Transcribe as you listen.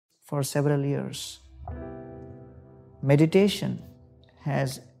for several years. Meditation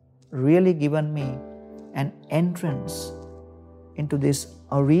has really given me an entrance into this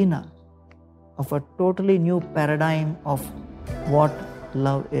arena of a totally new paradigm of what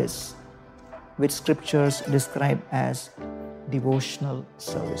love is, which scriptures describe as devotional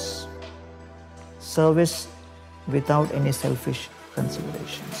service. Service without any selfish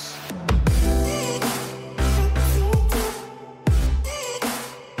considerations.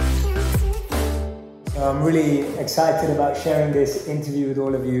 So I'm really excited about sharing this interview with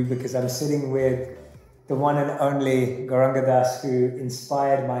all of you because I'm sitting with the one and only Gauranga Das, who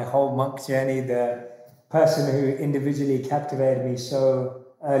inspired my whole monk journey, the person who individually captivated me so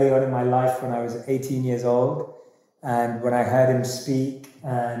early on in my life when I was 18 years old. And when I heard him speak,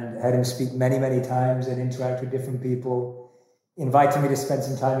 and heard him speak many, many times and interact with different people, invited me to spend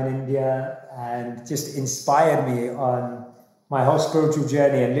some time in India and just inspired me on my whole spiritual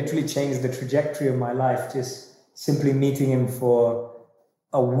journey and literally changed the trajectory of my life. Just simply meeting him for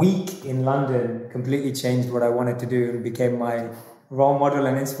a week in London completely changed what I wanted to do and became my role model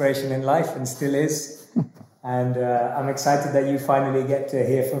and inspiration in life, and still is. And I'm excited that you finally get to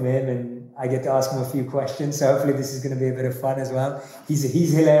hear from him and I get to ask him a few questions. So hopefully this is going to be a bit of fun as well. He's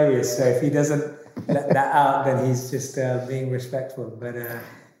hilarious. So if he doesn't let that out, then he's just being respectful. But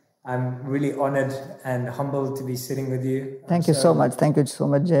I'm really honored and humbled to be sitting with you. Thank you so much. Thank you so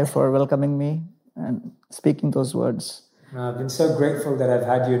much, Jay, for welcoming me and speaking those words. I've been so grateful that I've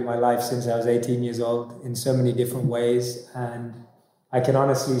had you in my life since I was 18 years old in so many different ways. And I can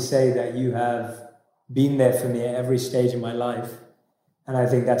honestly say that you have been there for me at every stage of my life. And I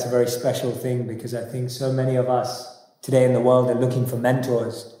think that's a very special thing because I think so many of us today in the world are looking for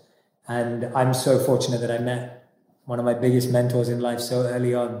mentors. And I'm so fortunate that I met one of my biggest mentors in life so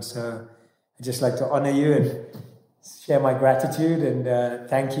early on. So I'd just like to honor you and share my gratitude and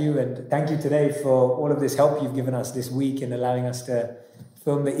thank you. And thank you today for all of this help you've given us this week in allowing us to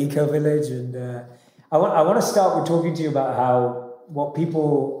film the Eco Village. And I want to start with talking to you about how what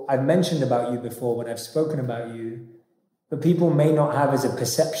people I've mentioned about you before when I've spoken about you, but people may not have as a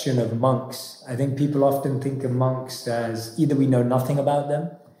perception of monks. I think people often think of monks as either we know nothing about them,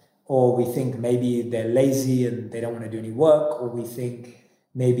 or we think maybe they're lazy and they don't want to do any work, or we think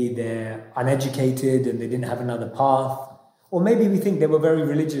maybe they're uneducated and they didn't have another path, or maybe we think they were very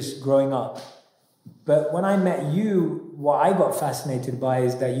religious growing up. But when I met you, what I got fascinated by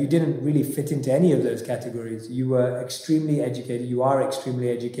is that you didn't really fit into any of those categories. You were extremely educated. You are extremely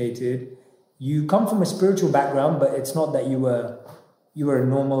educated. You come from a spiritual background, but it's not that you were a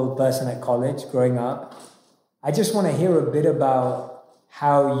normal person at college growing up. I just want to hear a bit about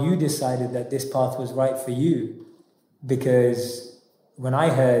how you decided that this path was right for you. Because when I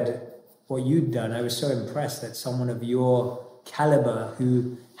heard what you'd done, I was so impressed that someone of your caliber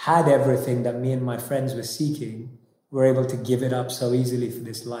who had everything that me and my friends were seeking were able to give it up so easily for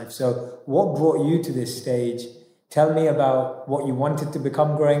this life. So what brought you to this stage? Tell me about what you wanted to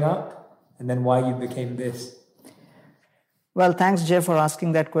become growing up and then why you became this. Well, thanks, Jay, for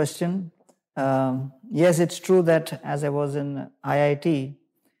asking that question. Yes, it's true that as I was in IIT,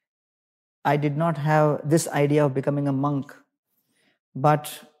 I did not have this idea of becoming a monk.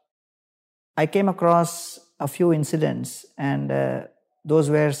 But I came across a few incidents, and those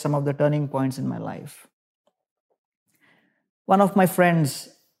were some of the turning points in my life. One of my friends,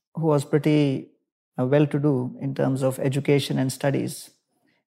 who was pretty well-to-do in terms of education and studies,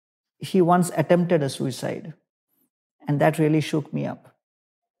 he once attempted a suicide, and that really shook me up.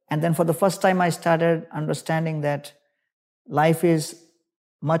 And then for the first time, I started understanding that life is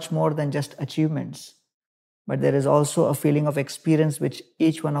much more than just achievements, but there is also a feeling of experience which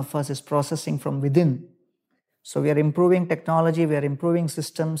each one of us is processing from within. So we are improving technology, we are improving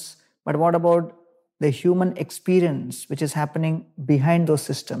systems, but what about the human experience which is happening behind those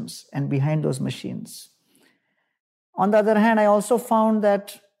systems and behind those machines? On the other hand, I also found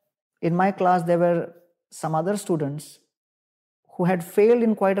that in my class there were some other students who had failed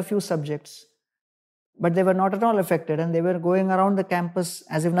in quite a few subjects, but they were not at all affected and they were going around the campus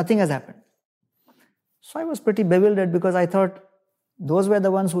as if nothing has happened. So I was pretty bewildered because I thought those were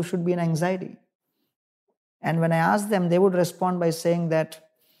the ones who should be in anxiety. And when I asked them, they would respond by saying that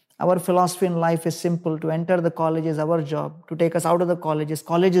our philosophy in life is simple. To enter the college is our job. To take us out of the college is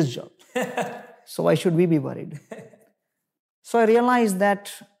college's job. So why should we be worried? So I realized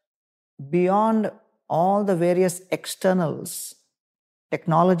that beyond all the various externals,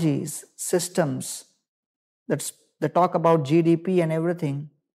 technologies, systems that talk about GDP and everything,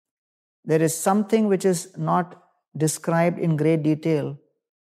 there is something which is not described in great detail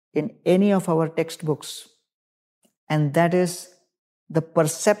in any of our textbooks, and that is the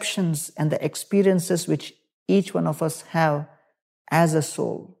perceptions and the experiences which each one of us have as a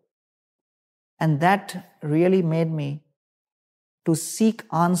soul. And that really made me to seek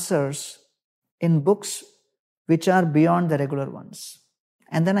answers in books which are beyond the regular ones.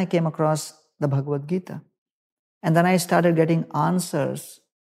 And then I came across the Bhagavad Gita. And then I started getting answers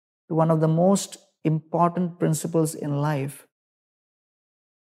to one of the most important principles in life.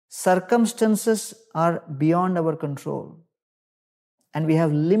 Circumstances are beyond our control, and we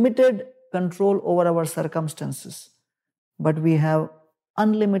have limited control over our circumstances, but we have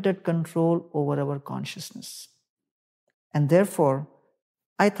unlimited control over our consciousness. And therefore,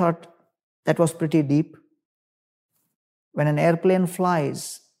 I thought that was pretty deep. When an airplane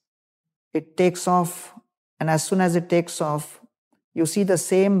flies, it takes off, and as soon as it takes off, you see the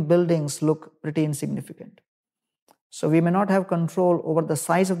same buildings look pretty insignificant. So we may not have control over the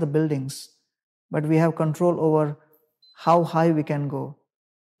size of the buildings, but we have control over how high we can go.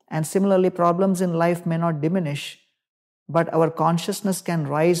 And similarly, problems in life may not diminish, but our consciousness can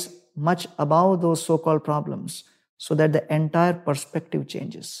rise much above those so-called problems so that the entire perspective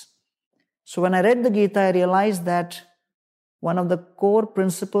changes. So when I read the Gita, I realized that one of the core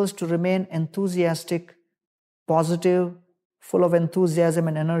principles to remain enthusiastic, positive, full of enthusiasm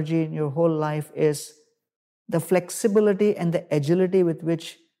and energy in your whole life is the flexibility and the agility with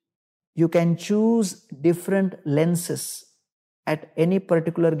which you can choose different lenses at any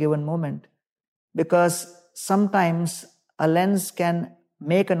particular given moment. Because sometimes a lens can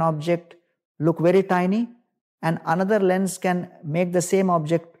make an object look very tiny, and another lens can make the same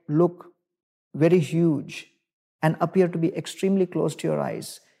object look very huge and appear to be extremely close to your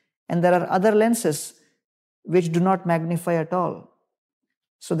eyes. And there are other lenses which do not magnify at all.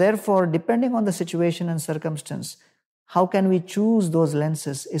 So therefore, depending on the situation and circumstance, how can we choose those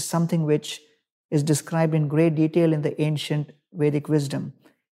lenses is something which is described in great detail in the ancient Vedic wisdom.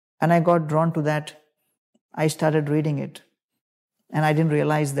 And I got drawn to that. I started reading it. And I didn't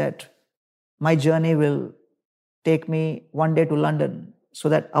realize that my journey will take me one day to London so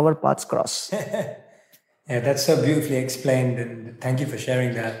that our paths cross. Yeah, that's so beautifully explained, and thank you for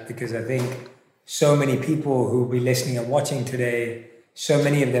sharing that, because I think so many people who will be listening and watching today, so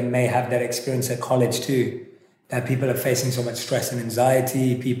many of them may have that experience at college too, that people are facing so much stress and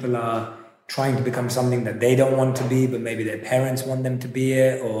anxiety, people are trying to become something that they don't want to be, but maybe their parents want them to be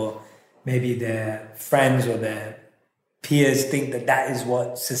it, or maybe their friends or their peers think that that is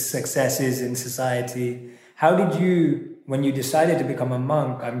what success is in society. How did you, when you decided to become a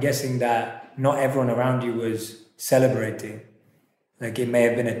monk, I'm guessing that not everyone around you was celebrating. Like it may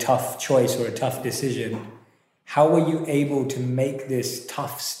have been a tough choice or a tough decision. How were you able to make this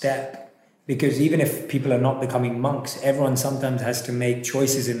tough step? Because even if people are not becoming monks, everyone sometimes has to make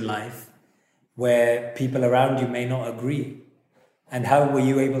choices in life where people around you may not agree. And how were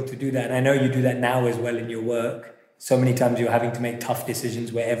you able to do that? And I know you do that now as well in your work. So many times you're having to make tough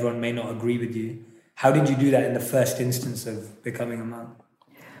decisions where everyone may not agree with you. How did you do that in the first instance of becoming a monk?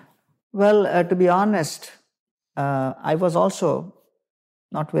 Well, to be honest, I was also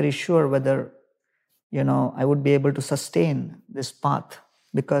not very sure whether, I would be able to sustain this path,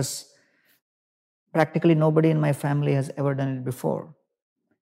 because practically nobody in my family has ever done it before.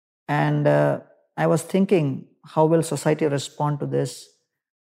 And I was thinking, how will society respond to this,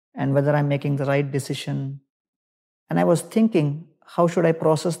 and whether I'm making the right decision. And I was thinking, how should I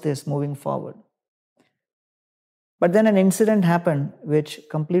process this moving forward? But then an incident happened which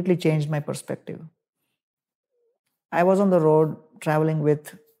completely changed my perspective. I was on the road traveling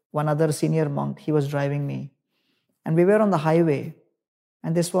with one other senior monk. He was driving me. And we were on the highway.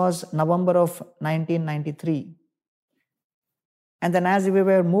 And this was November of 1993. And then as we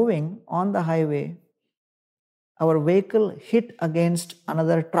were moving on the highway, our vehicle hit against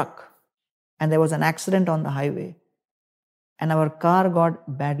another truck. And there was an accident on the highway. And our car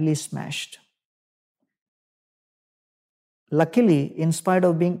got badly smashed. Luckily, in spite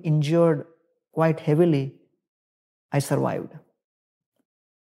of being injured quite heavily, I survived.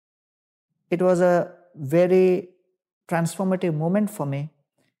 It was a very transformative moment for me,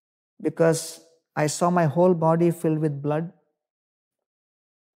 because I saw my whole body filled with blood.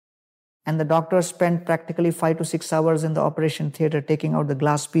 And the doctor spent practically 5 to 6 hours in the operation theater taking out the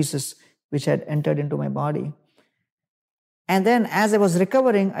glass pieces which had entered into my body. And then as I was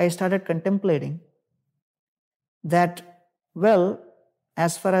recovering, I started contemplating that, well,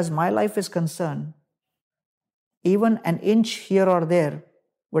 as far as my life is concerned, even an inch here or there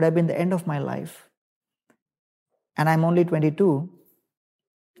would have been the end of my life. And I'm only 22,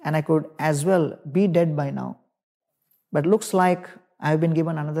 and I could as well be dead by now. But looks like I've been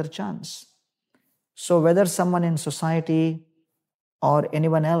given another chance. So whether someone in society or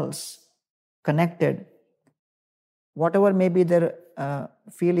anyone else connected, whatever may be their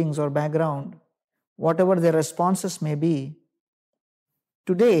feelings or background, whatever their responses may be,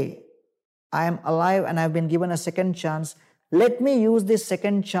 today I am alive and I've been given a second chance. Let me use this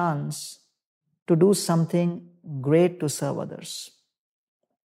second chance to do something great to serve others.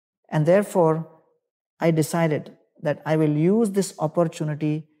 And therefore, I decided that I will use this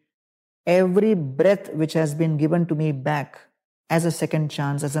opportunity, every breath which has been given to me back, as a second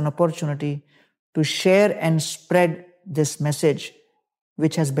chance, as an opportunity to share and spread this message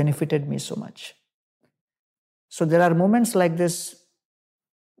which has benefited me so much. So there are moments like this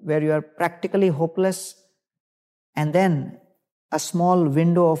where you are practically hopeless, and then a small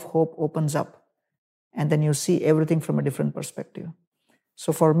window of hope opens up, and then you see everything from a different perspective.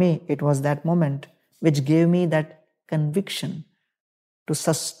 So for me, it was that moment which gave me that conviction to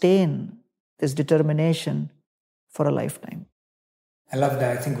sustain this determination for a lifetime. I love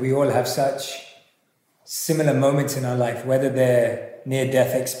that. I think we all have such similar moments in our life, whether they're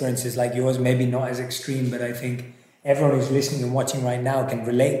near-death experiences like yours, maybe not as extreme, but I think everyone who's listening and watching right now can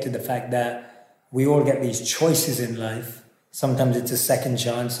relate to the fact that we all get these choices in life. Sometimes it's a second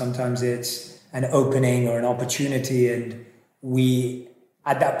chance, sometimes it's an opening or an opportunity, and we,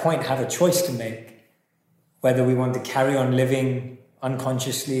 at that point, have a choice to make, whether we want to carry on living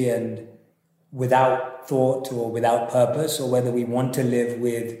unconsciously and without thought or without purpose, or whether we want to live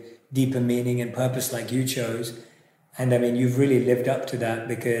with deeper meaning and purpose like you chose. And I mean, you've really lived up to that,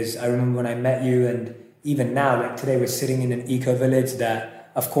 because I remember when I met you, and even now, like today, we're sitting in an eco-village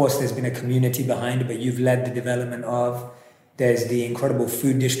that, of course, there's been a community behind it, but you've led the development of. There's the incredible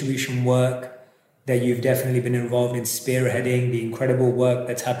food distribution work that you've definitely been involved in spearheading, the incredible work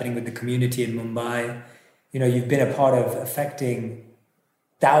that's happening with the community in Mumbai. You know, you've been a part of affecting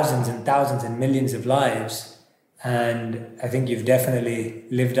thousands and thousands and millions of lives. And I think you've definitely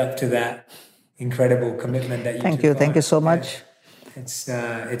lived up to that incredible commitment that you Thank you. Thank you so much.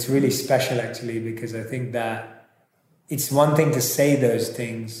 It's really special, actually, because I think that it's one thing to say those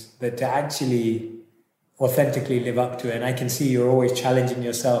things, but to actually authentically live up to it. And I can see you're always challenging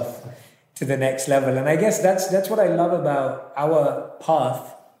yourself to the next level. And I guess that's what I love about our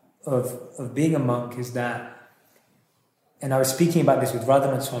path of being a monk, is that, and I was speaking about this with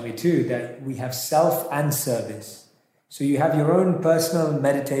Radhanath Swami too, that we have self and service. So you have your own personal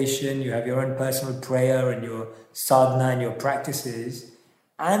meditation, you have your own personal prayer and your sadhana and your practices,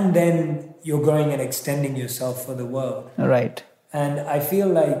 and then you're going and extending yourself for the world. Right. And I feel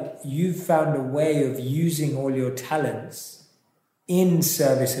like you've found a way of using all your talents in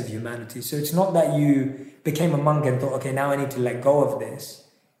service of humanity. So it's not that you became a monk and thought, okay, now I need to let go of this.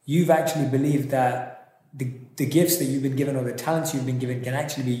 You've actually believed that the gifts that you've been given, or the talents you've been given, can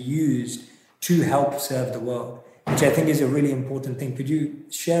actually be used to help serve the world, which I think is a really important thing. Could you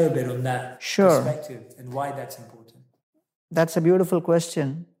share a bit on that perspective and why that's important? That's a beautiful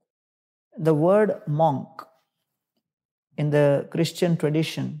question. The word monk in the Christian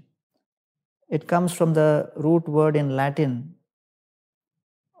tradition, it comes from the root word in Latin,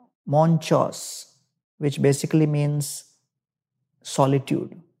 monchos, which basically means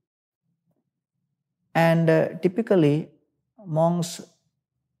solitude. And typically, monks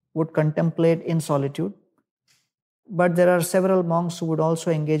would contemplate in solitude, but there are several monks who would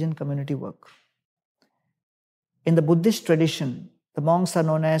also engage in community work. In the Buddhist tradition, the monks are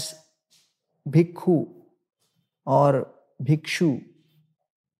known as bhikkhu or bhikshu.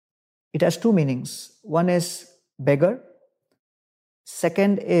 It has two meanings. One is beggar.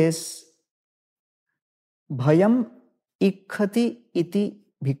 Second is bhayam ikkhati iti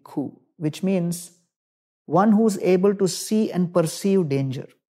bhikkhu, which means one who is able to see and perceive danger.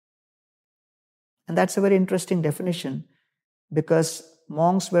 And that's a very interesting definition, because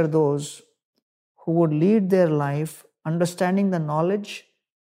monks were those who would lead their life understanding the knowledge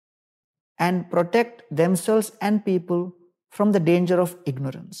and protect themselves and people from the danger of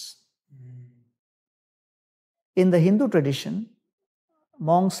ignorance. In the Hindu tradition,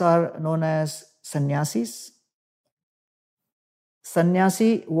 monks are known as sannyasis.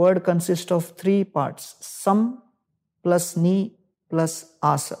 Sannyasi word consists of three parts: sam plus ni plus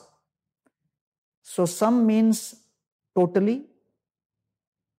asa. So sam means totally,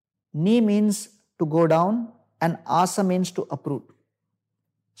 ni means to go down, and asa means to uproot.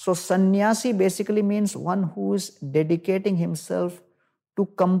 So sannyasi basically means one who is dedicating himself to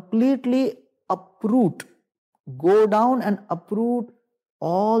completely uproot, go down and uproot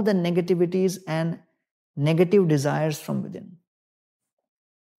all the negativities and negative desires from within.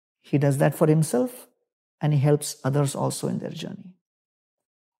 He does that for himself, and he helps others also in their journey.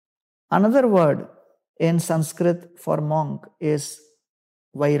 Another word in Sanskrit for monk is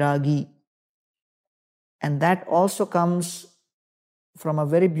Vairagi. And that also comes from a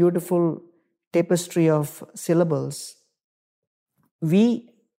very beautiful tapestry of syllables. Vi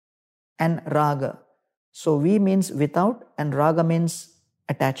and Raga. So Vi means without and Raga means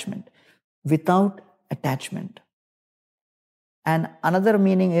attachment. Without attachment. And another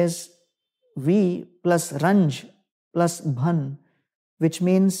meaning is Vi plus Ranj plus Bhan, which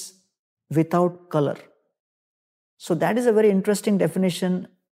means without color. So that is a very interesting definition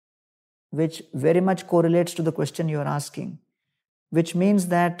which very much correlates to the question you are asking, which means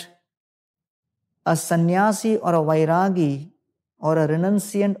that a sannyasi or a vairagi or a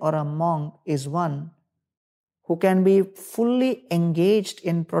renunciant or a monk is one who can be fully engaged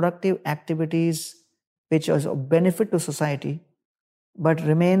in productive activities which is of benefit to society, but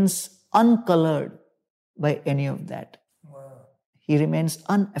remains uncolored by any of that. Wow. He remains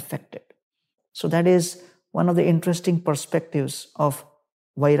unaffected. So that is one of the interesting perspectives of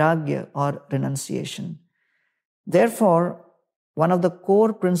vairagya or renunciation. Therefore, one of the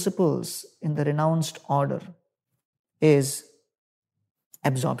core principles in the renounced order is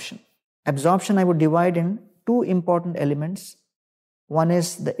absorption. Absorption I would divide in two important elements. One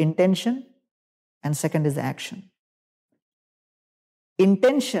is the intention and second is the action.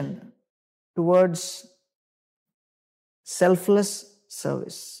 Intention towards selfless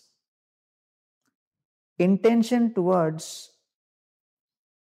service. Intention towards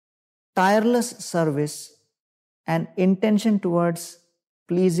tireless service and intention towards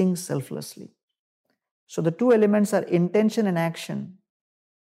pleasing selflessly. So the two elements are intention and action.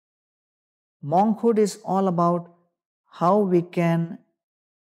 Monkhood is all about how we can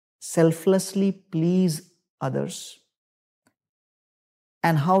selflessly please others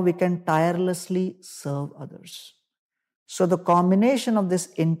and how we can tirelessly serve others. So the combination of this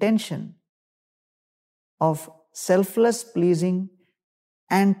intention of selfless pleasing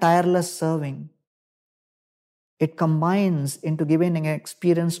and tireless serving, it combines into giving an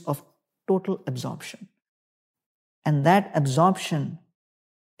experience of total absorption. And that absorption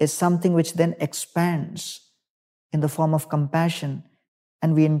is something which then expands in the form of compassion,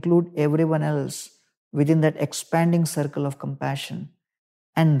 and we include everyone else within that expanding circle of compassion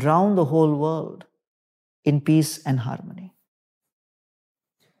and drown the whole world in peace and harmony.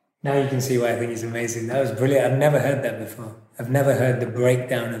 Now you can see why I think he's amazing. That was brilliant. I've never heard that before. I've never heard the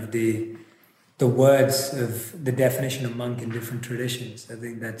breakdown of the words of the definition of monk in different traditions. I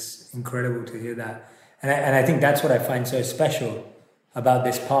think that's incredible to hear that. And I think that's what I find so special about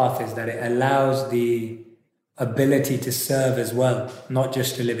this path, is that it allows the ability to serve as well, not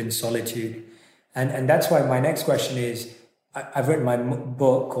just to live in solitude. And that's why my next question is, I've written my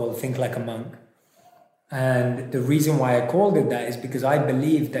book called Think Like a Monk. And the reason why I called it that is because I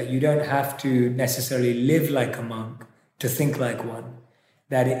believe that you don't have to necessarily live like a monk to think like one.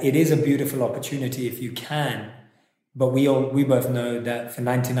 That it is a beautiful opportunity if you can. But we both know that for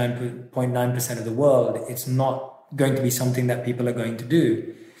 99.9% of the world, it's not going to be something that people are going to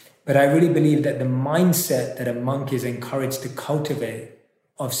do. But I really believe that the mindset that a monk is encouraged to cultivate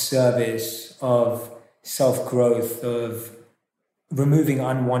of service, of self-growth, of removing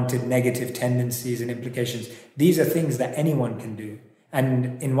unwanted negative tendencies and implications, these are things that anyone can do.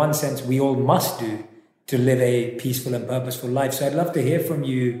 And in one sense, we all must do to live a peaceful and purposeful life. So I'd love to hear from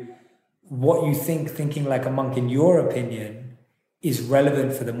you what you think thinking like a monk, in your opinion, is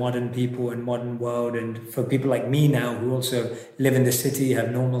relevant for the modern people and modern world, and for people like me now who also live in the city,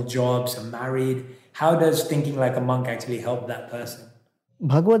 have normal jobs, are married. How does thinking like a monk actually help that person?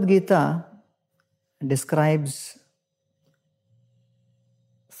 Bhagavad Gita describes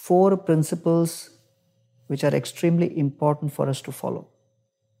 4 principles which are extremely important for us to follow.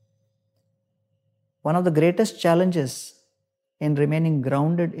 One of the greatest challenges in remaining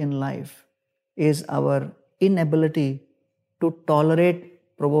grounded in life is our inability to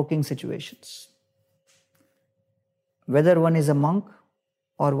tolerate provoking situations. Whether one is a monk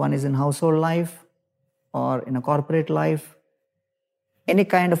or one is in household life or in a corporate life, any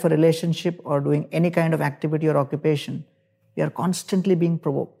kind of a relationship or doing any kind of activity or occupation, we are constantly being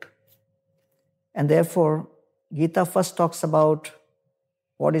provoked. And therefore, Gita first talks about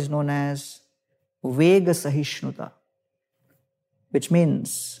what is known as Vega Sahishnuta, which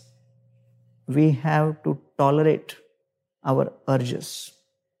means we have to tolerate our urges.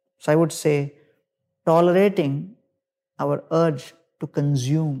 So I would say tolerating our urge to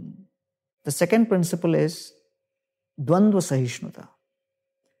consume. The second principle is Dvandva Sahishnuta.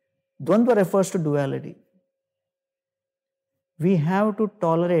 Dvandva refers to duality. We have to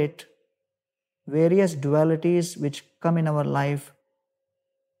tolerate various dualities which come in our life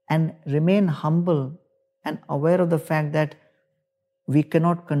and remain humble and aware of the fact that we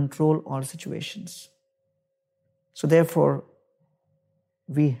cannot control all situations. So therefore,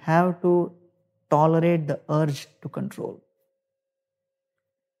 we have to tolerate the urge to control.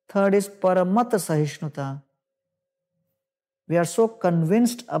 Third is paramata sahishnuta. We are so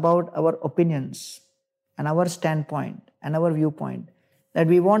convinced about our opinions and our standpoint and our viewpoint that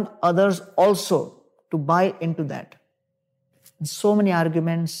we want others also to buy into that. And so many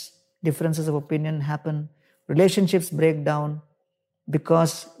arguments, differences of opinion happen, relationships break down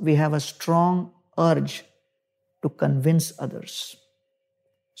because we have a strong urge to convince others.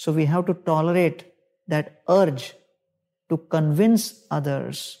 So we have to tolerate that urge to convince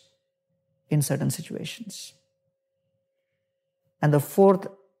others in certain situations. And the fourth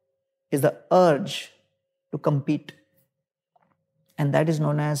is the urge to compete. And that is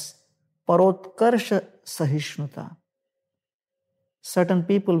known as parotkarsha sahishnuta. Certain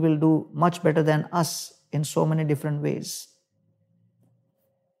people will do much better than us in so many different ways.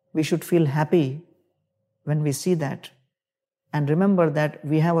 We should feel happy when we see that and remember that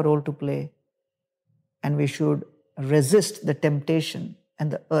we have a role to play and we should resist the temptation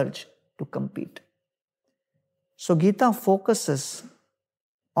and the urge to compete. So Gita focuses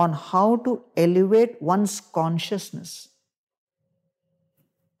on how to elevate one's consciousness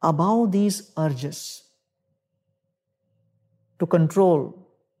above these urges to control,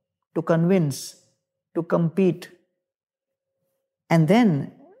 to convince, to compete. And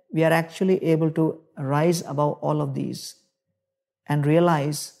then we are actually able to rise above all of these and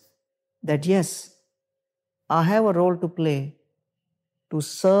realize that yes, I have a role to play to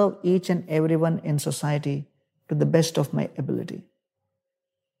serve each and everyone in society to the best of my ability.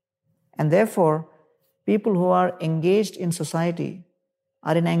 And therefore, people who are engaged in society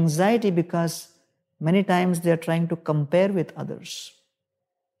are in anxiety because many times they are trying to compare with others.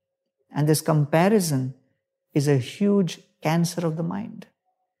 And this comparison is a huge cancer of the mind.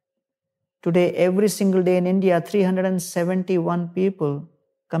 Today, every single day in India, 371 people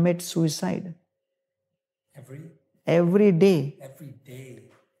commit suicide. Every day.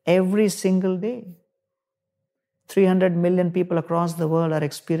 Every single day. 300 million people across the world are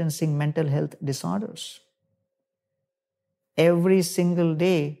experiencing mental health disorders. Every single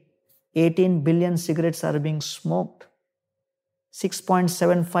day, 18 billion cigarettes are being smoked.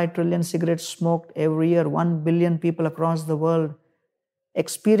 6.75 trillion cigarettes smoked every year. 1 billion people across the world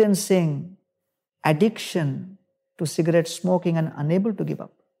experiencing addiction to cigarette smoking and unable to give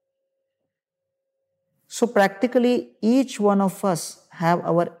up. So practically, each one of us have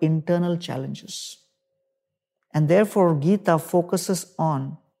our internal challenges. And therefore, Gita focuses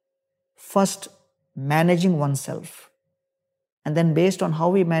on first managing oneself. And then based on how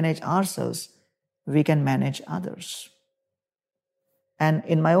we manage ourselves, we can manage others. And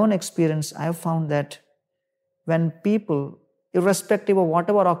in my own experience, I have found that when people, irrespective of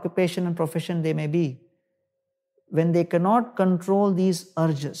whatever occupation and profession they may be, when they cannot control these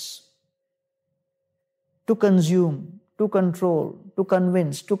urges to consume, to control, to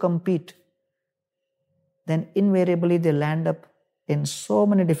convince, to compete, then invariably they land up in so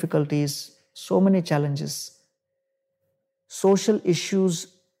many difficulties, so many challenges. Social issues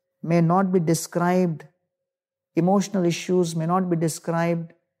may not be described, emotional issues may not be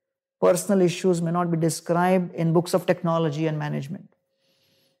described, personal issues may not be described in books of technology and management.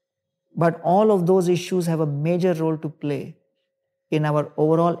 But all of those issues have a major role to play in our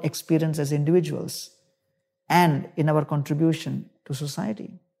overall experience as individuals and in our contribution to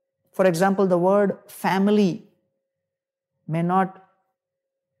society. For example, the word family may not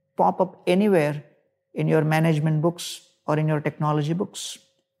pop up anywhere in your management books or in your technology books.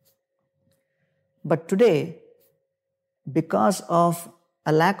 But today, because of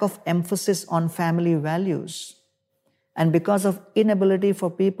a lack of emphasis on family values and because of inability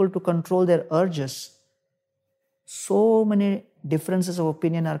for people to control their urges, so many differences of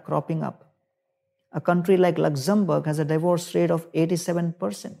opinion are cropping up. A country like Luxembourg has a divorce rate of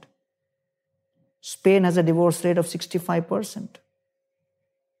 87%. Spain has a divorce rate of 65%.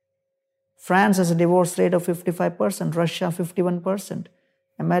 France has a divorce rate of 55%, Russia 51%.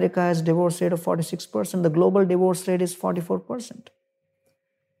 America has a divorce rate of 46%. The global divorce rate is 44%.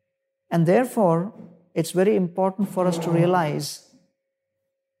 And therefore, it's very important for us to realize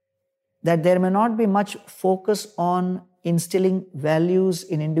that there may not be much focus on instilling values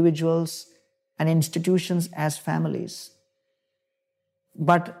in individuals and institutions as families.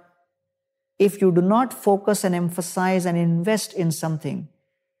 But if you do not focus and emphasize and invest in something,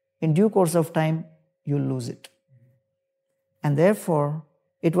 in due course of time, you'll lose it. And therefore,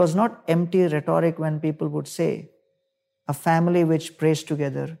 it was not empty rhetoric when people would say, a family which prays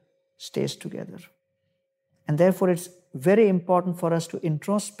together stays together. And therefore, it's very important for us to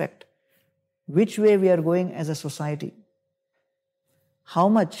introspect which way we are going as a society. How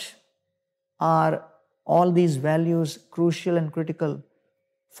much are all these values crucial and critical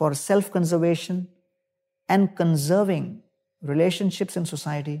for self-conservation and conserving relationships in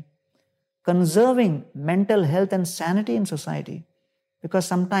society, conserving mental health and sanity in society? Because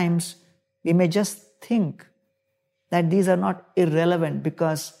sometimes we may just think that these are not irrelevant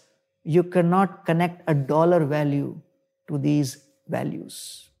because you cannot connect a dollar value to these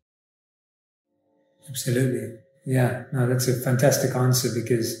values. Absolutely. Yeah, no, that's a fantastic answer,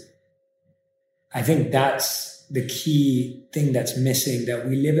 because I think that's the key thing that's missing, that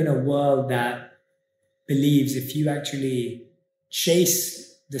we live in a world that believes if you actually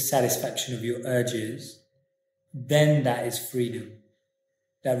chase the satisfaction of your urges, then that is freedom.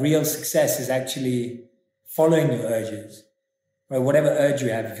 That real success is actually following your urges. Right? Whatever urge you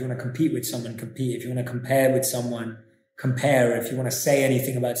have, if you want to compete with someone, compete. If you want to compare with someone, compare. If you want to say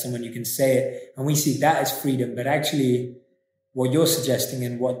anything about someone, you can say it. And we see that as freedom. But actually, what you're suggesting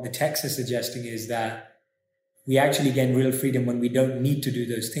and what the text is suggesting is that we actually gain real freedom when we don't need to do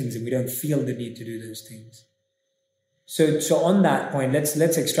those things and we don't feel the need to do those things. So on that point,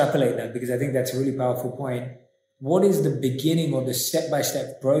 let's extrapolate that, because I think that's a really powerful point. What is the beginning or the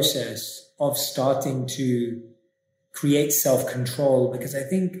step-by-step process of starting to create self-control? Because I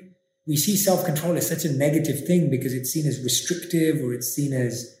think we see self-control as such a negative thing because it's seen as restrictive, or it's seen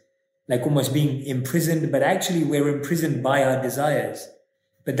as like almost being imprisoned, but actually we're imprisoned by our desires.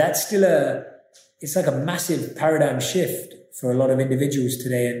 But that's still it's like a massive paradigm shift for a lot of individuals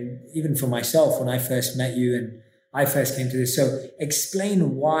today. And even for myself, when I first met you and I first came to this. So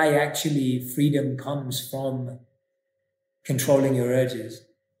explain why actually freedom comes from controlling your urges.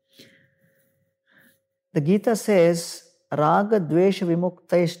 The Gita says, Raga Dvesha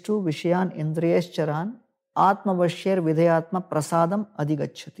Vimuktaishtu Vishayan Indriyascharan Atmavashyar Vidhyatma Prasadam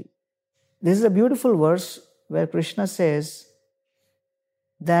Adhigachati. This is a beautiful verse where Krishna says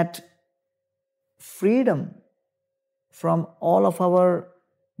that freedom from all of our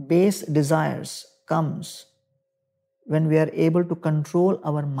base desires comes when we are able to control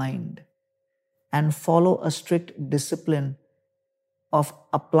our mind and follow a strict discipline of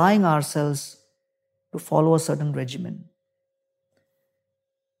applying ourselves to follow a certain regimen.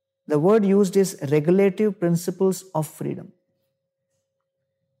 The word used is regulative principles of freedom.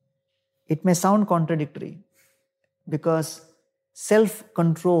 It may sound contradictory because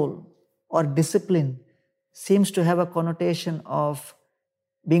self-control or discipline seems to have a connotation of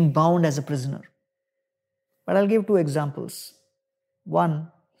being bound as a prisoner. But I'll give two examples.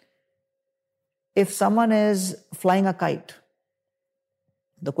 One, if someone is flying a kite,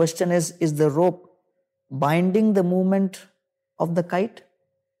 the question is the rope binding the movement of the kite,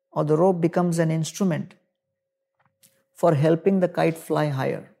 or the rope becomes an instrument for helping the kite fly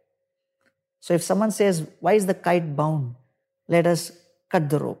higher? So if someone says, why is the kite bound? Let us cut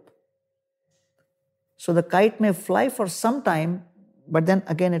the rope. So the kite may fly for some time, but then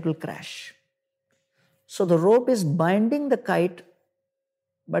again it will crash. So the rope is binding the kite,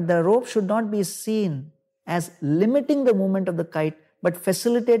 but the rope should not be seen as limiting the movement of the kite, but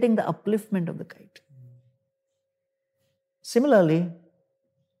facilitating the upliftment of the kite. Similarly,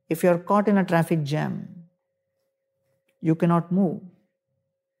 if you are caught in a traffic jam, you cannot move.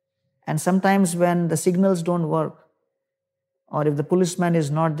 And sometimes when the signals don't work, or if the policeman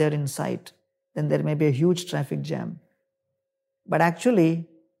is not there in sight, then there may be a huge traffic jam. But actually,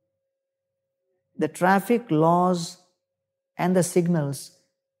 the traffic laws and the signals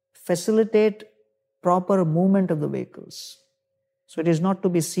facilitate proper movement of the vehicles. So it is not to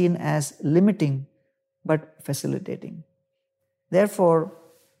be seen as limiting, but facilitating. Therefore,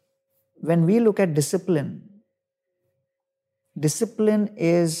 when we look at discipline, discipline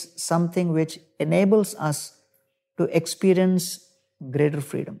is something which enables us to experience greater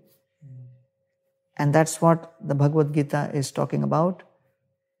freedom. And that's what the Bhagavad Gita is talking about,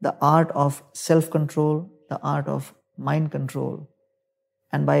 the art of self-control, the art of mind control.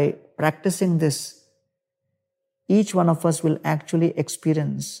 And by practicing this, each one of us will actually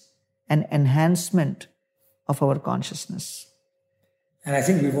experience an enhancement of our consciousness. And I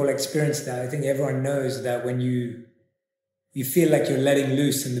think we've all experienced that. I think everyone knows that when you feel like you're letting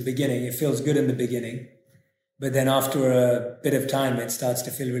loose in the beginning, it feels good in the beginning, but then after a bit of time, it starts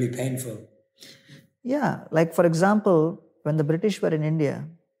to feel really painful. Yeah, like for example, when the British were in India,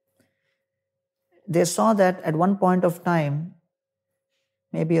 they saw that at one point of time,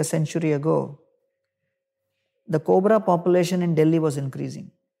 maybe a century ago, the cobra population in Delhi was increasing.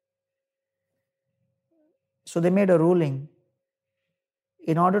 So they made a ruling.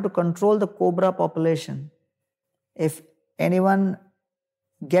 In order to control the cobra population, If anyone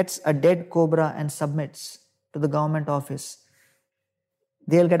gets a dead cobra and submits to the government office,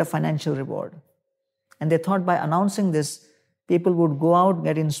 they'll get a financial reward. And they thought by announcing this, people would go out,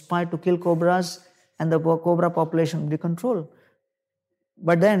 get inspired to kill cobras, and the cobra population would be controlled.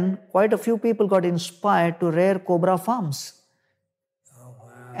 But then quite a few people got inspired to rear cobra farms.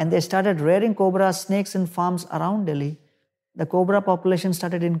 And they started rearing cobra snakes in farms around Delhi. The cobra population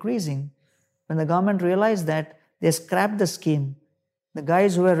started increasing. When the government realized that, they scrapped the scheme. The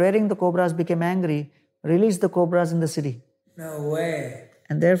guys who were rearing the cobras became angry, released the cobras in the city. No way.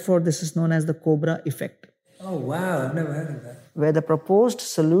 And therefore, this is known as the cobra effect. Oh, wow. I've never heard of that. Where the proposed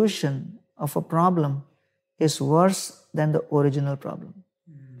solution of a problem is worse than the original problem.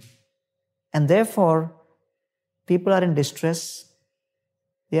 And therefore, people are in distress,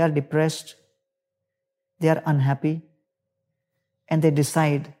 they are depressed, they are unhappy, and they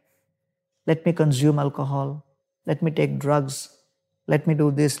decide, let me consume alcohol, let me take drugs, let me do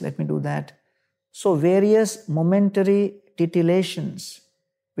this, let me do that. So various momentary titillations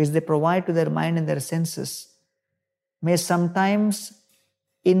which they provide to their mind and their senses may sometimes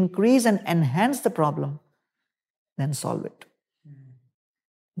increase and enhance the problem than solve it.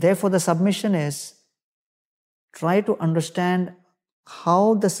 Therefore, the submission is try to understand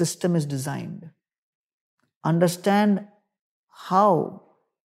how the system is designed. Understand how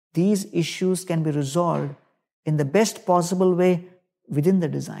these issues can be resolved in the best possible way within the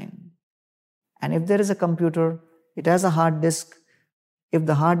design. And if there is a computer, it has a hard disk. If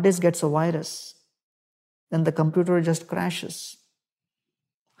the hard disk gets a virus, then the computer just crashes.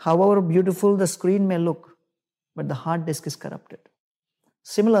 However beautiful the screen may look, but the hard disk is corrupted.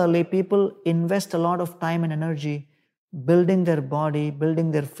 Similarly, people invest a lot of time and energy building their body,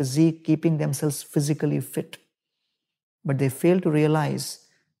 building their physique, keeping themselves physically fit. But they fail to realize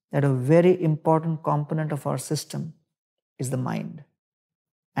that a very important component of our system is the mind.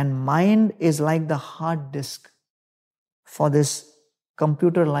 And mind is like the hard disk for this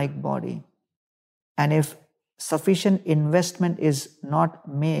computer-like body. And if sufficient investment is not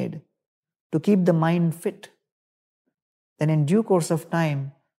made to keep the mind fit, then in due course of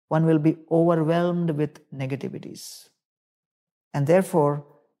time, one will be overwhelmed with negativities. And therefore,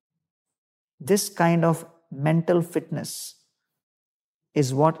 this kind of mental fitness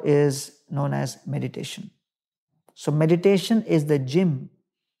is what is known as meditation. So meditation is the gym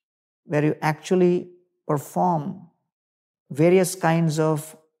where you actually perform various kinds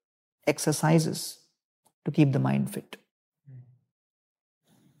of exercises to keep the mind fit.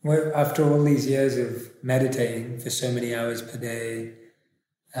 Well, after all these years of meditating for so many hours per day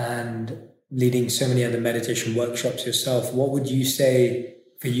and leading so many other meditation workshops yourself, what would you say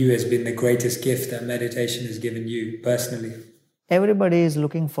for you has been the greatest gift that meditation has given you personally? Everybody is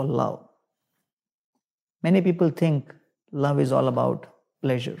looking for love. Many people think love is all about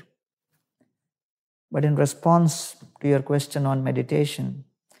pleasure. But in response to your question on meditation,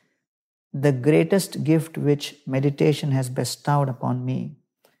 the greatest gift which meditation has bestowed upon me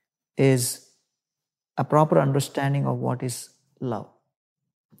is a proper understanding of what is love.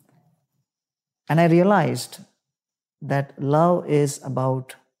 And I realized that love is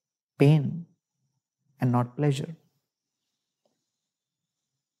about pain and not pleasure.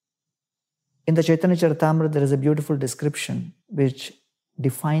 In the Chaitanya Charitamrita, there is a beautiful description which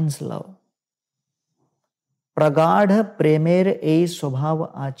defines love. Pragadha premer ei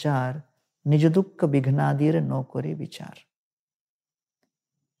swabhav achar nijadukka bignadir no kore vichar.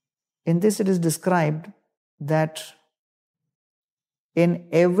 In this it is described that in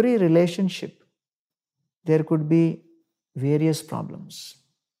every relationship there could be various problems.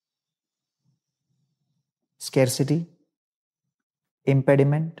 Scarcity,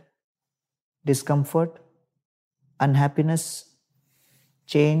 impediment, discomfort, unhappiness,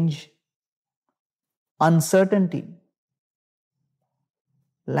 change, uncertainty,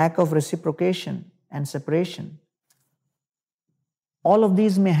 lack of reciprocation and separation. All of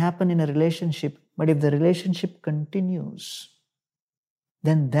these may happen in a relationship, but if the relationship continues,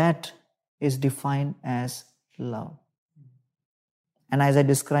 then that is defined as love. And as I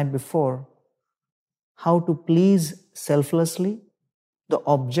described before, how to please selflessly the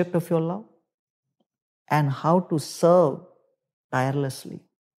object of your love and how to serve tirelessly.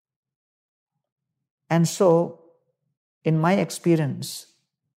 And so, in my experience,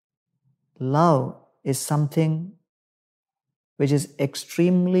 love is something which is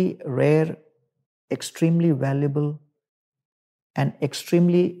extremely rare, extremely valuable, and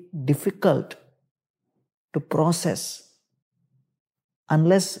extremely difficult to process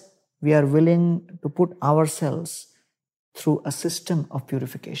unless we are willing to put ourselves through a system of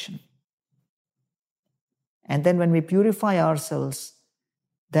purification. And then when we purify ourselves,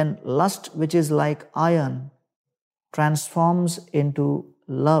 then lust, which is like iron, transforms into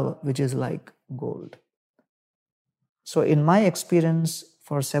love, which is like gold. So in my experience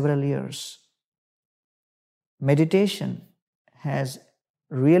for several years, meditation has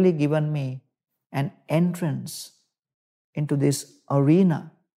really given me an entrance into this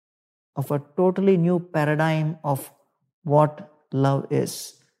arena of a totally new paradigm of what love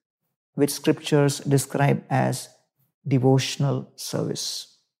is, which scriptures describe as devotional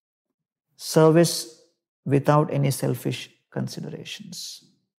service. Service without any selfish considerations.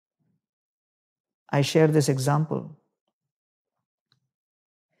 I share this example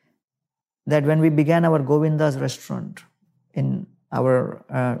that when we began our Govinda's restaurant in our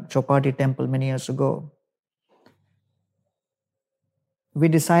Chopati temple many years ago, we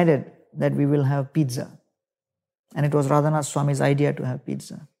decided that we will have pizza. And it was Radhanath Swami's idea to have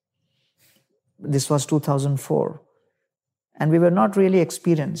pizza. This was 2004. And we were not really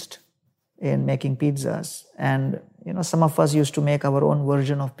experienced in making pizzas. And, some of us used to make our own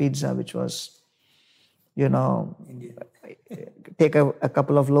version of pizza, which was, take a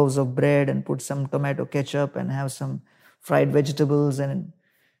couple of loaves of bread and put some tomato ketchup and have some fried vegetables. And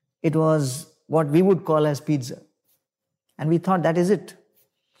it was what we would call as pizza. And we thought that is it.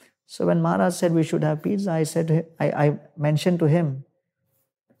 So when Maharaj said we should have pizza, I mentioned to him,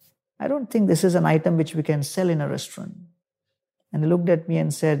 I don't think this is an item which we can sell in a restaurant. And he looked at me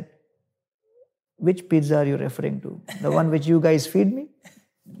and said, which pizza are you referring to? The one which you guys feed me?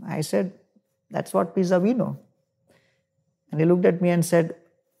 I said, that's what pizza we know. And he looked at me and said,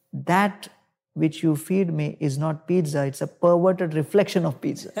 that which you feed me is not pizza, it's a perverted reflection of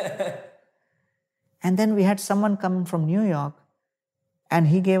pizza. And then we had someone come from New York, and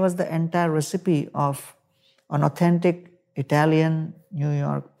he gave us the entire recipe of an authentic Italian New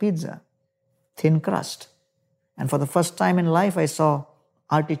York pizza, thin crust. And for the first time in life, I saw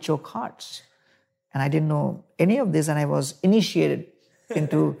artichoke hearts. And I didn't know any of this, and I was initiated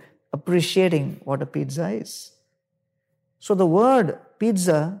into appreciating what a pizza is. So the word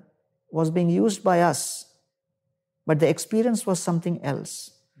pizza was being used by us, but the experience was something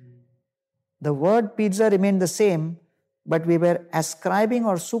else. The word pizza remained the same, but we were ascribing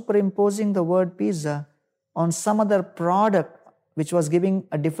or superimposing the word pizza on some other product which was giving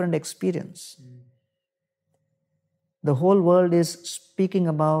a different experience. The whole world is speaking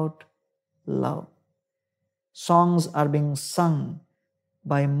about love. Songs are being sung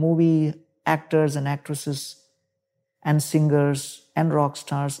by movie actors and actresses and singers and rock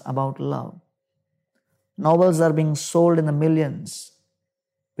stars about love. Novels are being sold in the millions,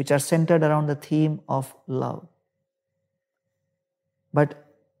 which are centered around the theme of love. But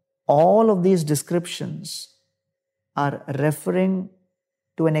all of these descriptions are referring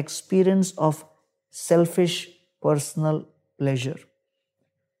to an experience of selfish personal pleasure.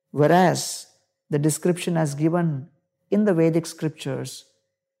 Whereas the description as given in the Vedic scriptures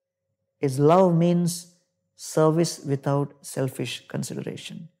is love means service without selfish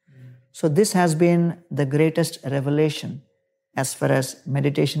consideration. So this has been the greatest revelation as far as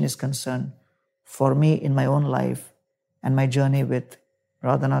meditation is concerned for me in my own life and my journey with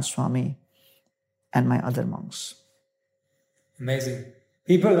Radhanath Swami and my other monks. Amazing.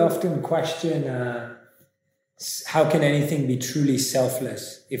 People often question how can anything be truly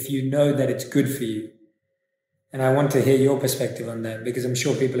selfless if you know that it's good for you? And I want to hear your perspective on that, because I'm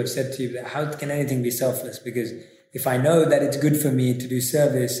sure people have said to you that how can anything be selfless? Because if I know that it's good for me to do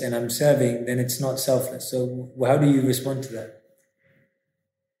service and I'm serving, then it's not selfless. So how do you respond to that?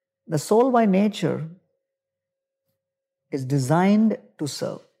 The soul by nature is designed to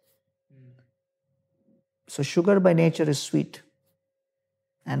serve. So sugar by nature is sweet,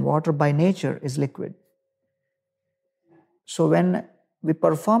 and water by nature is liquid. So when we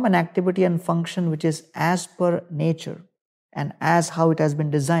perform an activity and function which is as per nature and as how it has been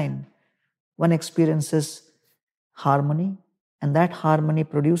designed, one experiences harmony, and that harmony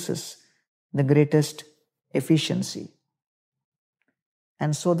produces the greatest efficiency.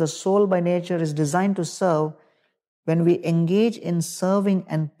 And so the soul by nature is designed to serve. When we engage in serving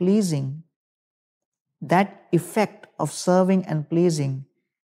and pleasing, that effect of serving and pleasing,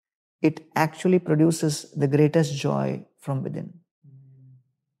 it actually produces the greatest joy from within.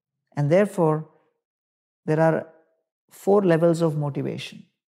 And therefore, there are 4 levels of motivation.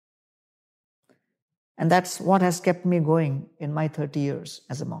 And that's what has kept me going in my 30 years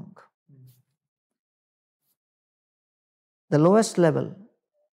as a monk. The lowest level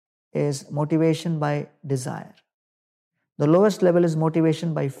is motivation by desire. The lowest level is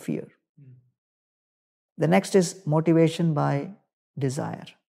motivation by fear. The next is motivation by desire.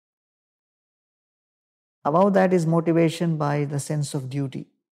 Above that is motivation by the sense of duty.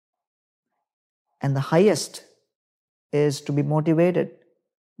 And the highest is to be motivated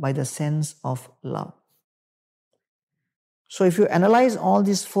by the sense of love. So if you analyze all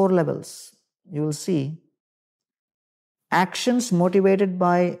these 4 levels, you will see actions motivated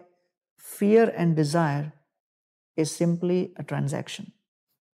by fear and desire is simply a transaction.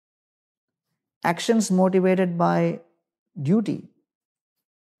 Actions motivated by duty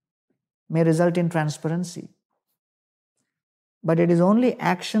may result in transparency. But it is only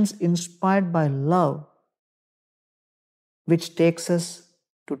actions inspired by love which takes us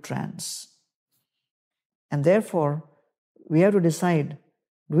to trance. And therefore, we have to decide,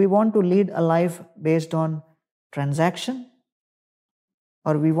 do we want to lead a life based on transaction,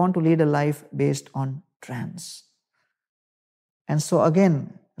 or we want to lead a life based on trance? And so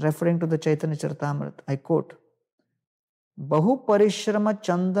again, referring to the Chaitanya Charitamrita, I quote, Bahu parishrama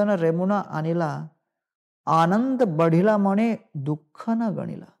chandana remuna anila Anand badhila mane dukkhana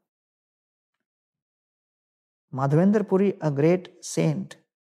ganila. Madhavendra Puri, a great saint,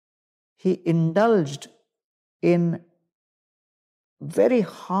 he indulged in very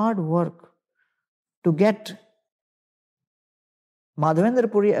hard work to get.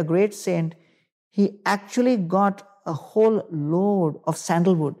 Madhavendra Puri, a great saint, he actually got a whole load of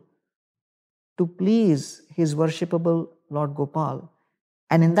sandalwood to please his worshipable Lord Gopal.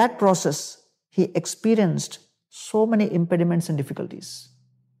 And in that process, he experienced so many impediments and difficulties.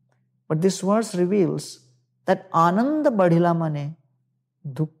 But this verse reveals that Ananda badhila mane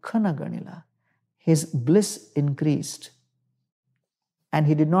dukkhana ganila. His bliss increased. And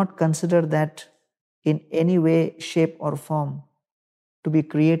he did not consider that in any way, shape or form to be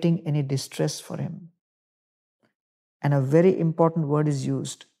creating any distress for him. And a very important word is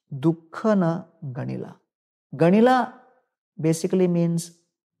used, dukkhana ganila. Ganila basically means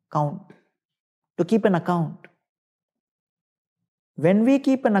count. To keep an account. When we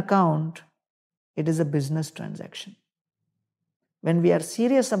keep an account, it is a business transaction. When we are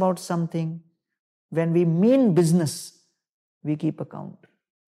serious about something, when we mean business, we keep account.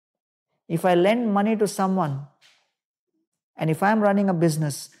 If I lend money to someone, and if I am running a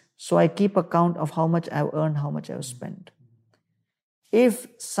business, so I keep account of how much I have earned, how much I have spent. If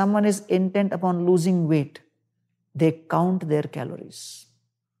someone is intent upon losing weight, they count their calories.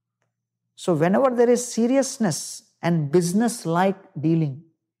 So whenever there is seriousness and business-like dealing,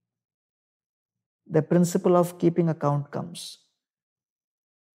 the principle of keeping account comes.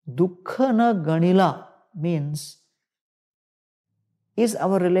 Dukkhana ganila means, is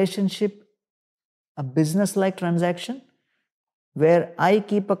our relationship a business-like transaction where I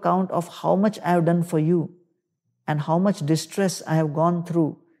keep account of how much I have done for you and how much distress I have gone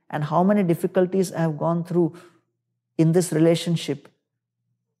through and how many difficulties I have gone through in this relationship?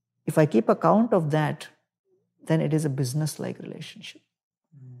 If I keep account of that, then it is a business-like relationship.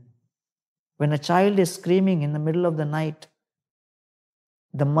 When a child is screaming in the middle of the night,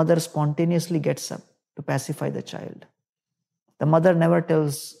 the mother spontaneously gets up to pacify the child. The mother never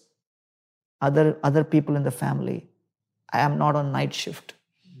tells other people in the family, I am not on night shift,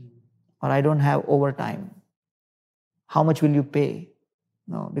 or I don't have overtime. How much will you pay?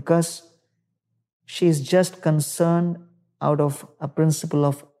 No, because she is just concerned out of a principle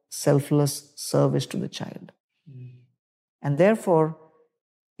of selfless service to the child. And therefore,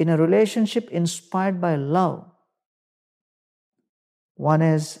 in a relationship inspired by love, one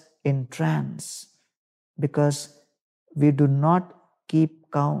is in trance because we do not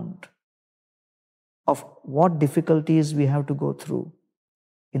keep count of what difficulties we have to go through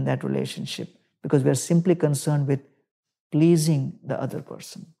in that relationship, because we are simply concerned with pleasing the other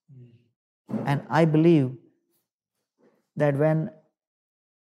person. And I believe that when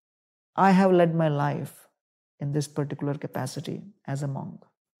I have led my life in this particular capacity as a monk,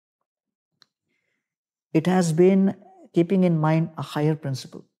 it has been keeping in mind a higher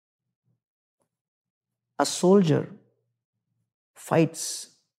principle. A soldier fights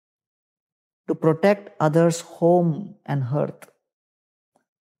to protect others' home and hearth.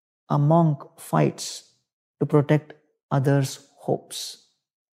 A monk fights to protect others' hopes.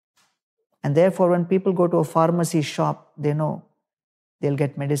 And therefore, when people go to a pharmacy shop, they know they'll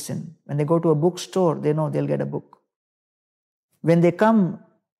get medicine. When they go to a bookstore, they know they'll get a book. When they come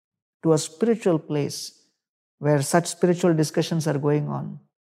to a spiritual place where such spiritual discussions are going on,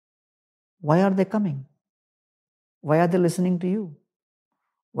 why are they coming? Why are they listening to you?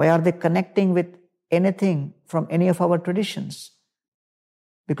 Why are they connecting with anything from any of our traditions?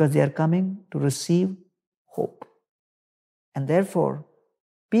 Because they are coming to receive hope. And therefore,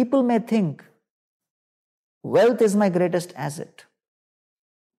 people may think, wealth is my greatest asset.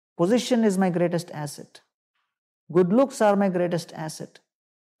 Position is my greatest asset. Good looks are my greatest asset.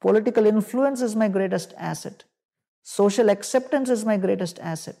 Political influence is my greatest asset. Social acceptance is my greatest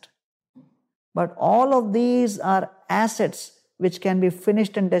asset. But all of these are assets which can be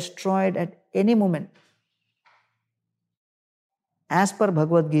finished and destroyed at any moment. As per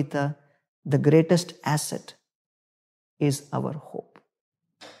Bhagavad Gita, the greatest asset is our hope.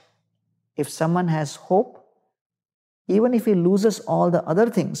 If someone has hope, even if he loses all the other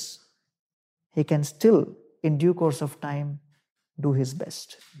things, he can still, in due course of time, do his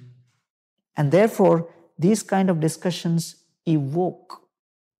best. And therefore, these kind of discussions evoke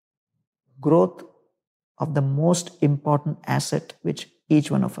growth of the most important asset which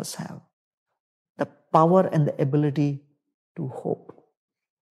each one of us have, the power and the ability to hope.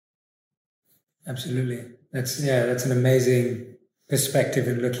 Absolutely. That's an amazing perspective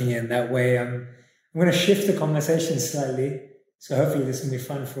in looking at it that way. I'm going to shift the conversation slightly, so hopefully this will be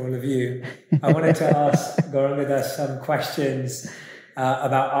fun for all of you. I wanted to ask Gaurangadas some questions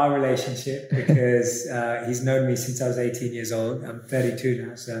about our relationship, because he's known me since I was 18 years old. I'm 32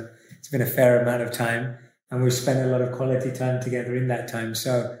 now, so it's been a fair amount of time, and we've spent a lot of quality time together in that time.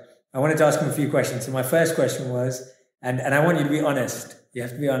 So I wanted to ask him a few questions. So my first question was, and I want you to be honest. You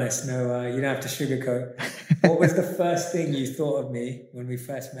have to be honest. No, you don't have to sugarcoat. What was the first thing you thought of me when we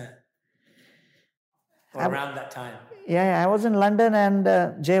first met? Or around that time? Yeah, I was in London,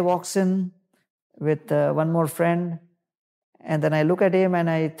 and Jay walks in with one more friend. And then I look at him and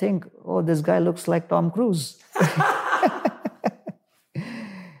I think, oh, this guy looks like Tom Cruise.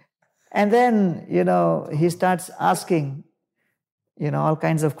 And then, he starts asking, all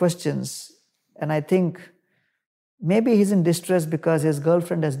kinds of questions. And I think, maybe he's in distress because his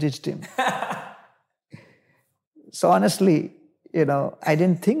girlfriend has ditched him. So honestly, I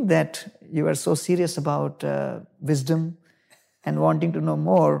didn't think that you were so serious about wisdom and wanting to know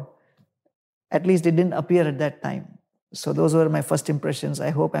more. At least it didn't appear at that time. So those were my first impressions. I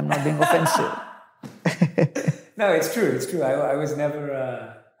hope I'm not being offensive. No, it's true. It's true. I was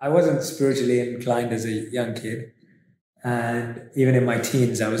never, I wasn't spiritually inclined as a young kid. And even in my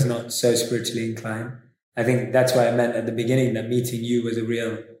teens, I was not so spiritually inclined. I think that's why I meant at the beginning that meeting you was a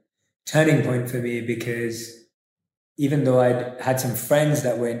real turning point for me, because even though I'd had some friends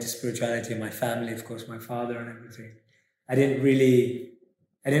that were into spirituality, my family, of course, my father and everything, I didn't really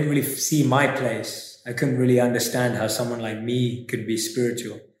see my place. I couldn't really understand how someone like me could be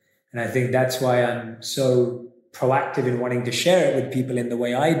spiritual. And I think that's why I'm so proactive in wanting to share it with people in the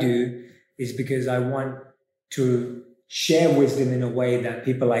way I do, is because I want to share wisdom in a way that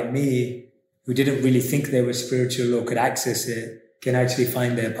people like me, who didn't really think they were spiritual or could access it, can actually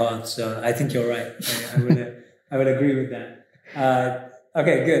find their path. So I think you're right. I would agree with that.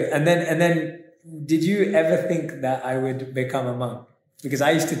 Okay, good. And then, did you ever think that I would become a monk? Because I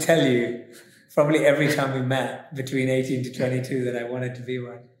used to tell you, probably every time we met between 18 to 22, that I wanted to be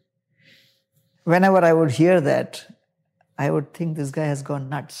one. Whenever I would hear that, I would think this guy has gone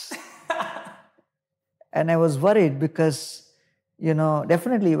nuts. And I was worried because,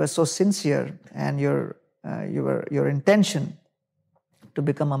 definitely you were so sincere, and your intention to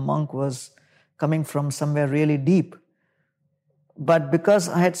become a monk was coming from somewhere really deep. But because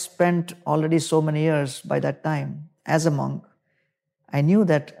I had spent already so many years by that time as a monk, I knew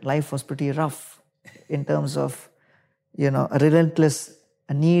that life was pretty rough in terms of, a relentless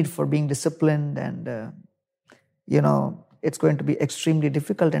need for being disciplined, and, it's going to be extremely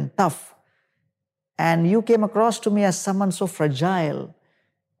difficult and tough. And you came across to me as someone so fragile,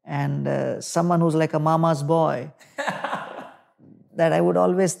 and someone who's like a mama's boy, that I would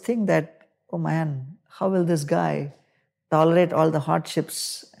always think that, oh man, how will this guy tolerate all the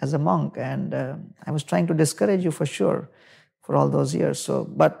hardships as a monk? And I was trying to discourage you for sure for all those years. So,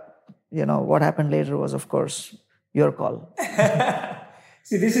 but what happened later was, of course, your call.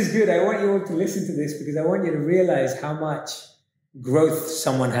 See, this is good. I want you all to listen to this, because I want you to realize how much growth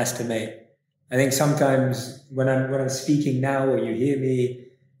someone has to make. I think sometimes when I'm speaking now, or you hear me,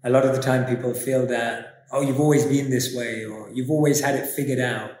 a lot of the time people feel that, oh, you've always been this way, or you've always had it figured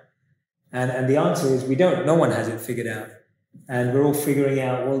out. And the answer is we don't. No one has it figured out. And we're all figuring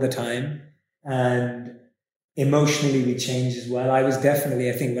out all the time. And emotionally we change as well. I was definitely,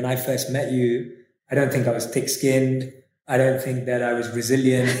 I think when I first met you, I don't think I was thick-skinned. I don't think that I was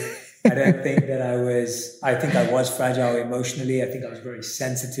resilient. I don't think that I think I was fragile emotionally. I think I was very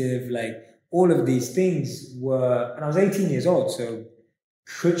sensitive. Like, all of these things were, and I was 18 years old. So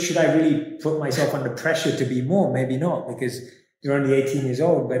should I really put myself under pressure to be more? Maybe not, because you're only 18 years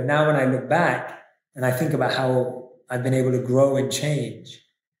old. But now when I look back and I think about how I've been able to grow and change,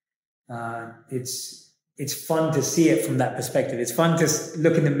 it's fun to see it from that perspective. It's fun to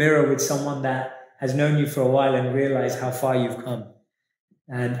look in the mirror with someone that has known you for a while and realized how far you've come.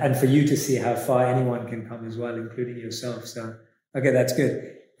 And for you to see how far anyone can come as well, including yourself. So, okay, that's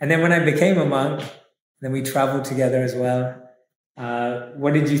good. And then when I became a monk, then we traveled together as well.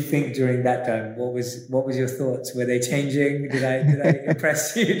 What did you think during that time? What was your thoughts? Were they changing? Did I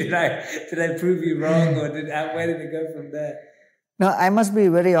impress you? Did I prove you wrong, or where did it go from there? No, I must be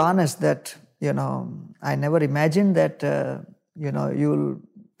very honest that I never imagined that you'll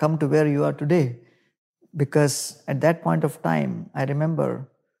come to where you are today, because at that point of time, I remember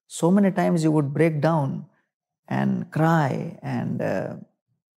so many times you would break down and cry, and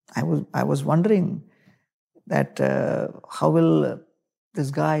I was wondering that how will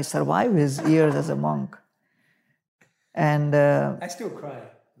this guy survive his years as a monk? And I still cry.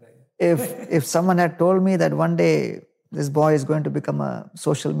 if someone had told me that one day this boy is going to become a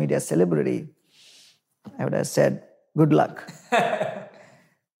social media celebrity, I would have said, good luck.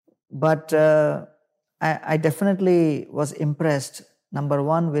 But I definitely was impressed, number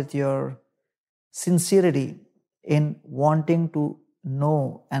one, with your sincerity in wanting to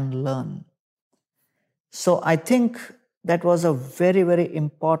know and learn. So I think that was a very, very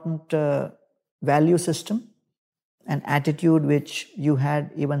important value system, an attitude which you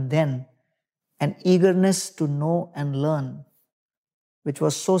had even then, an eagerness to know and learn, which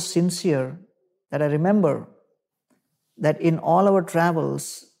was so sincere that I remember that in all our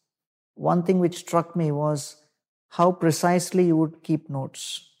travels, one thing which struck me was how precisely you would keep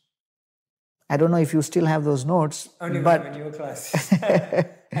notes. I don't know if you still have those notes. Only when I'm in your class.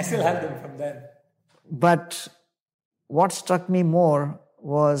 I still have them from then. But what struck me more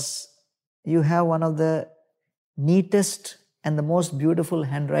was you have one of the neatest and the most beautiful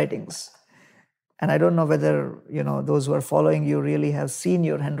handwritings. And I don't know whether, those who are following you really have seen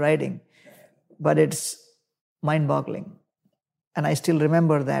your handwriting, but it's mind-boggling. And I still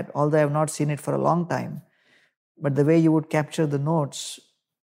remember that, although I have not seen it for a long time. But the way you would capture the notes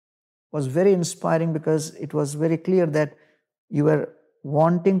was very inspiring, because it was very clear that you were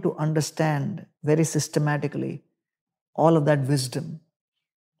wanting to understand very systematically all of that wisdom.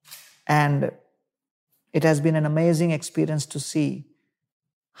 And it has been an amazing experience to see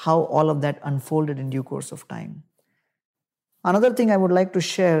how all of that unfolded in due course of time. Another thing I would like to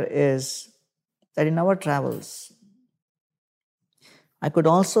share is that in our travels, I could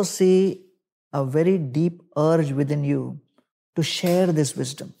also see a very deep urge within you to share this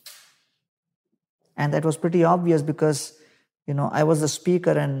wisdom. And that was pretty obvious because, I was the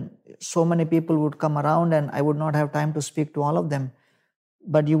speaker and so many people would come around and I would not have time to speak to all of them.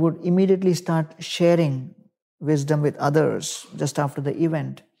 But you would immediately start sharing wisdom with others just after the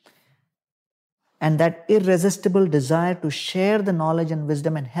event. And that irresistible desire to share the knowledge and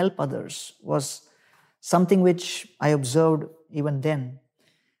wisdom and help others was something which I observed even then.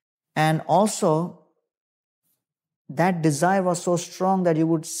 And also, that desire was so strong that you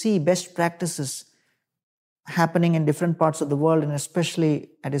would see best practices happening in different parts of the world, and especially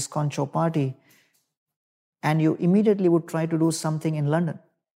at ISKCON Chowpatty, and you immediately would try to do something in London.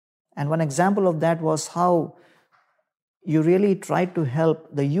 And one example of that was how you really tried to help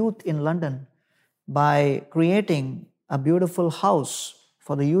the youth in London by creating a beautiful house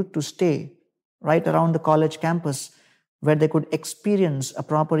for the youth to stay right around the college campus, where they could experience a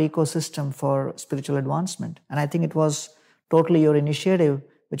proper ecosystem for spiritual advancement. And I think it was totally your initiative,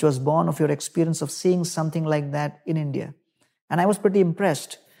 which was born of your experience of seeing something like that in India. And I was pretty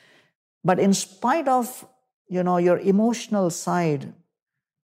impressed. But in spite of, your emotional side,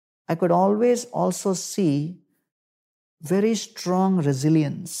 I could always also see very strong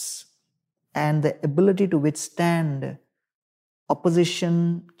resilience and the ability to withstand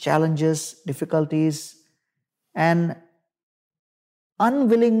opposition, challenges, difficulties, and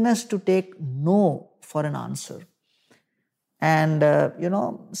unwillingness to take no for an answer. And,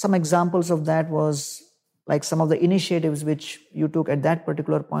 some examples of that was like some of the initiatives which you took at that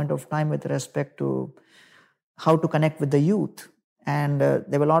particular point of time with respect to how to connect with the youth. And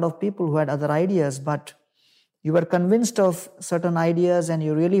there were a lot of people who had other ideas, but you were convinced of certain ideas and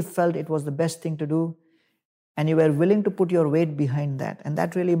you really felt it was the best thing to do. And you were willing to put your weight behind that. And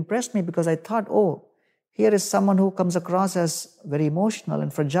that really impressed me, because I thought, here is someone who comes across as very emotional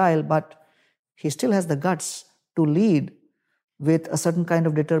and fragile, but he still has the guts to lead with a certain kind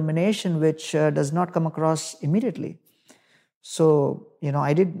of determination which does not come across immediately. So,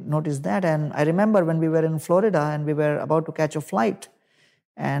 I did notice that. And I remember when we were in Florida and we were about to catch a flight,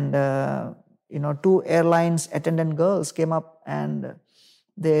 and, 2 airlines attendant girls came up and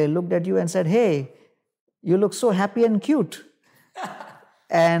they looked at you and said, "Hey, you look so happy and cute."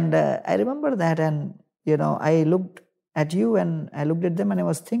 And I remember that. And, I looked at you and I looked at them and I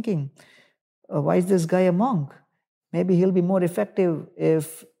was thinking, why is this guy a monk? Maybe he'll be more effective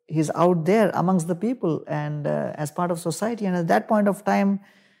if he's out there amongst the people and as part of society. And at that point of time,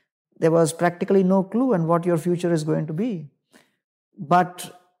 there was practically no clue on what your future is going to be.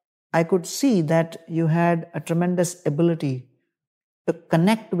 But I could see that you had a tremendous ability to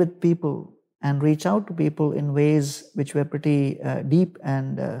connect with people and reach out to people in ways which were pretty deep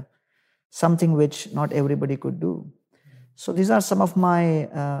and something which not everybody could do. So these are some of my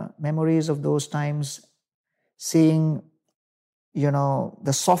memories of those times, seeing,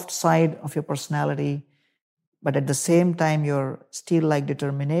 the soft side of your personality, but at the same time, your steel-like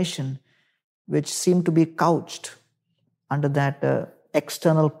determination, which seemed to be couched under that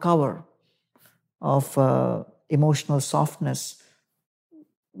external cover of emotional softness.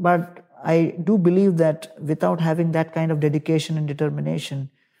 But I do believe that without having that kind of dedication and determination,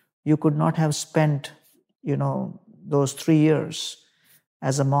 you could not have spent, those 3 years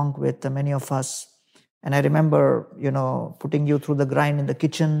as a monk with many of us. And I remember, putting you through the grind in the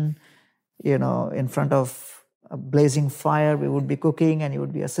kitchen, in front of a blazing fire. We would be cooking and you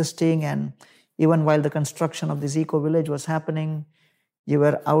would be assisting. And even while the construction of this eco-village was happening, you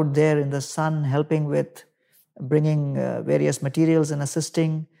were out there in the sun helping with bringing various materials and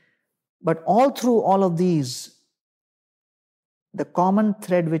assisting. But all through all of these, the common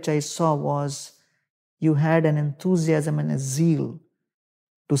thread which I saw was you had an enthusiasm and a zeal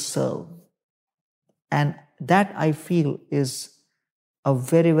to serve. And that, I feel, is a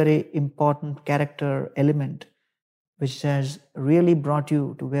very, very important character element which has really brought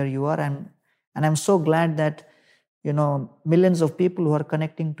you to where you are. And I'm so glad that, millions of people who are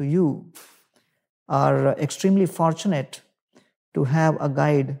connecting to you are extremely fortunate to have a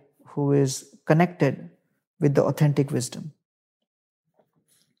guide who is connected with the authentic wisdom.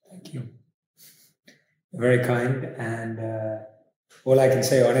 Thank you. Very kind. And all I can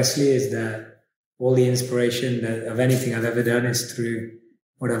say honestly is that all the inspiration of anything I've ever done is through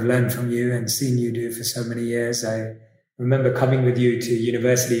what I've learned from you and seen you do for so many years. I remember coming with you to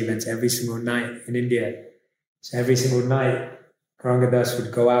university events every single night in India. So every single night, Gauranga Das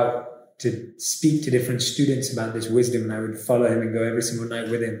would go out to speak to different students about this wisdom, and I would follow him and go every single night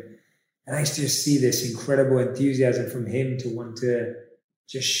with him. And I used to just see this incredible enthusiasm from him to want to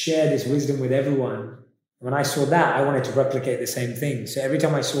just share this wisdom with everyone. When I saw that, I wanted to replicate the same thing. So every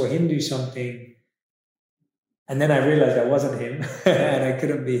time I saw him do something, and then I realized I wasn't him and I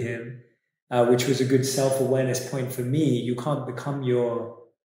couldn't be him, which was a good self-awareness point for me. You can't become your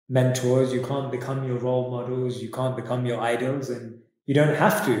mentors. You can't become your role models. You can't become your idols, and you don't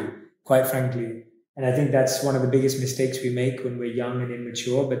have to, quite frankly. And I think that's one of the biggest mistakes we make when we're young and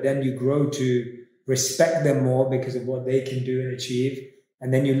immature, but then you grow to respect them more because of what they can do and achieve.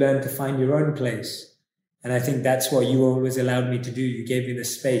 And then you learn to find your own place. And I think that's what you always allowed me to do. You gave me the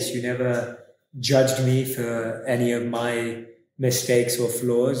space. You never judged me for any of my mistakes or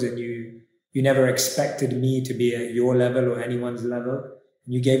flaws, and you never expected me to be at your level or anyone's level.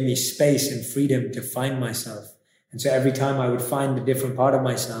 And you gave me space and freedom to find myself. And so every time I would find a different part of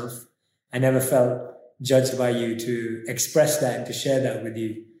myself, I never felt judged by you to express that and to share that with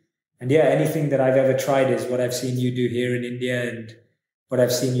you. And yeah, anything that I've ever tried is what I've seen you do here in India and what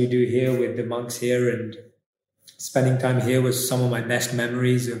I've seen you do here with the monks here, and spending time here was some of my best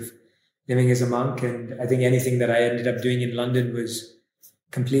memories of living as a monk. And I think anything that I ended up doing in London was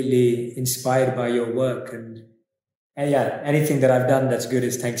completely inspired by your work. And yeah, anything that I've done that's good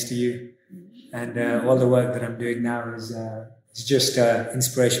is thanks to you. And all the work that I'm doing now is just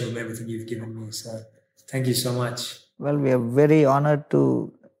inspiration from everything you've given me. So thank you so much. Well, we are very honored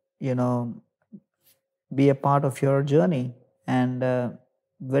to, be a part of your journey, and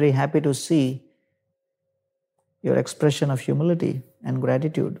very happy to see your expression of humility and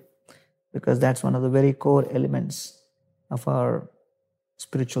gratitude, because that's one of the very core elements of our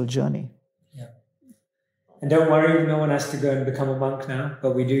spiritual journey. Yeah. And don't worry, no one has to go and become a monk now,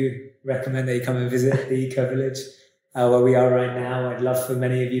 but we do recommend that you come and visit the eco-village where we are right now. I'd love for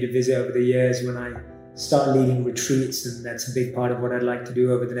many of you to visit over the years when I start leading retreats, and that's a big part of what I'd like to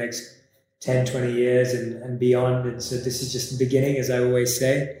do over the next 10, 20 years and beyond. And so this is just the beginning, as I always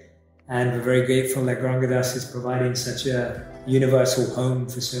say. And we're very grateful that Gauranga Das is providing such a universal home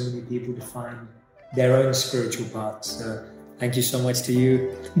for so many people to find their own spiritual path. So thank you so much to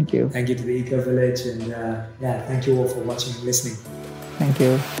you. Thank you. Thank you to the Eco Village. And thank you all for watching and listening. Thank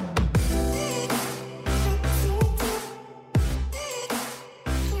you.